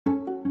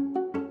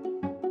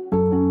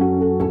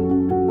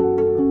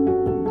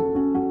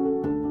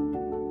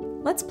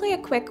Let's play a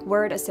quick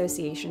word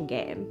association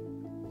game.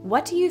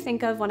 What do you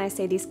think of when I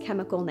say these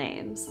chemical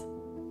names?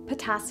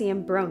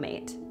 Potassium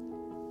bromate,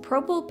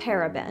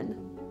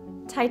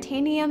 propylparaben,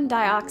 titanium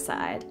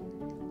dioxide,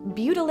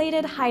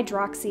 butylated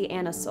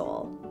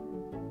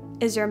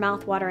hydroxyanisole. Is your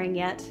mouth watering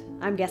yet?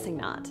 I'm guessing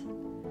not.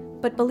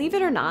 But believe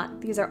it or not,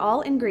 these are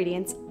all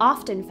ingredients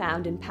often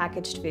found in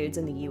packaged foods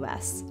in the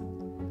US.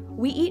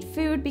 We eat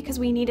food because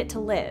we need it to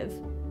live,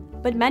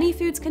 but many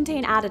foods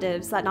contain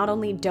additives that not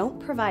only don't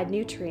provide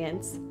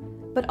nutrients,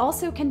 but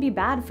also can be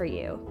bad for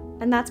you,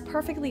 and that's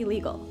perfectly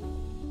legal.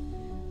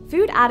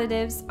 Food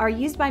additives are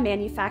used by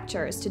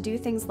manufacturers to do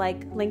things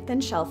like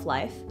lengthen shelf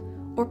life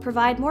or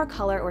provide more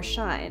color or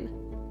shine.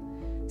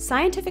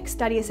 Scientific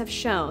studies have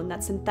shown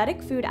that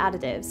synthetic food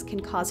additives can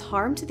cause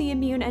harm to the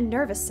immune and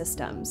nervous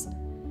systems,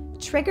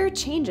 trigger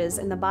changes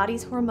in the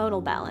body's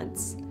hormonal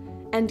balance,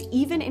 and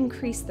even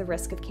increase the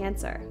risk of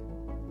cancer.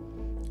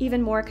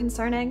 Even more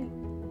concerning,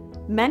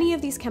 many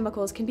of these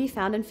chemicals can be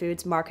found in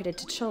foods marketed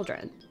to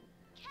children.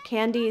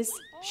 Candies,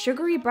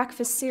 sugary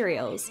breakfast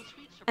cereals,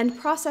 and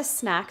processed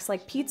snacks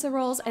like pizza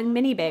rolls and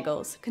mini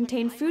bagels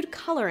contain food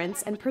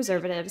colorants and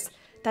preservatives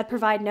that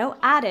provide no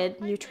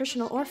added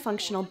nutritional or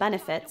functional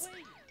benefits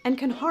and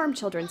can harm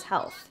children's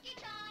health.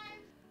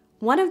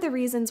 One of the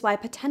reasons why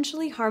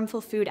potentially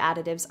harmful food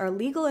additives are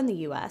legal in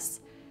the US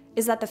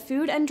is that the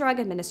Food and Drug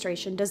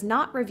Administration does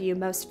not review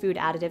most food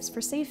additives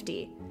for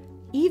safety,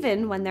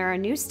 even when there are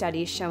new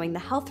studies showing the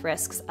health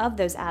risks of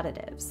those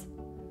additives.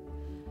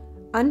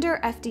 Under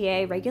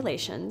FDA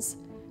regulations,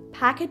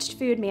 packaged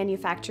food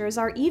manufacturers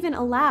are even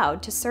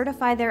allowed to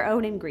certify their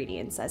own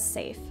ingredients as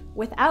safe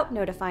without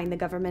notifying the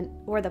government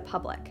or the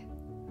public.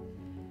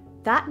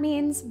 That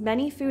means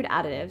many food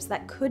additives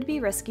that could be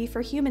risky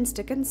for humans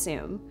to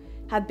consume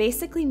have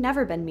basically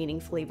never been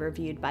meaningfully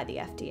reviewed by the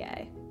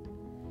FDA.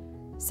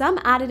 Some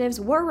additives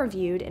were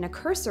reviewed in a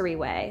cursory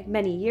way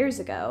many years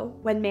ago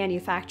when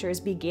manufacturers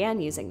began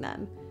using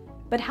them,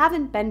 but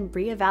haven't been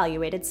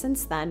reevaluated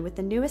since then with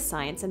the newest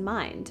science in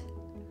mind.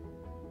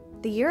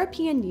 The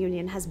European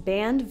Union has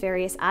banned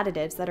various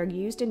additives that are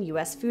used in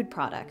US food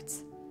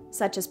products,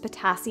 such as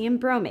potassium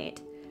bromate,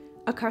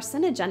 a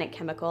carcinogenic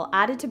chemical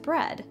added to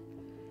bread,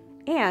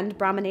 and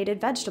brominated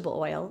vegetable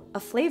oil, a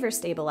flavor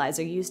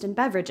stabilizer used in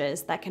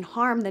beverages that can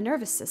harm the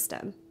nervous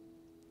system.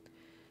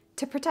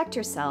 To protect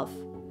yourself,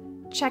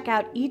 check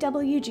out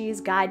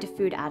EWG's Guide to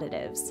Food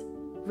Additives,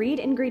 read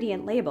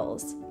ingredient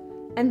labels,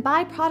 and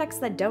buy products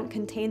that don't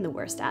contain the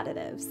worst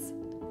additives.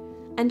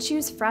 And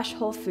choose fresh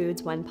whole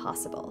foods when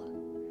possible.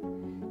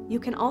 You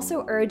can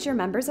also urge your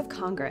members of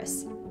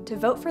Congress to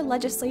vote for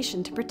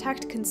legislation to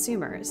protect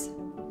consumers.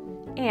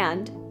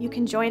 And you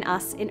can join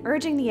us in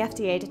urging the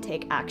FDA to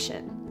take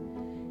action.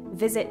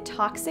 Visit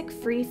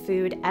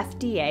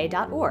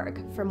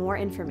toxicfreefoodfda.org for more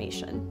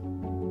information.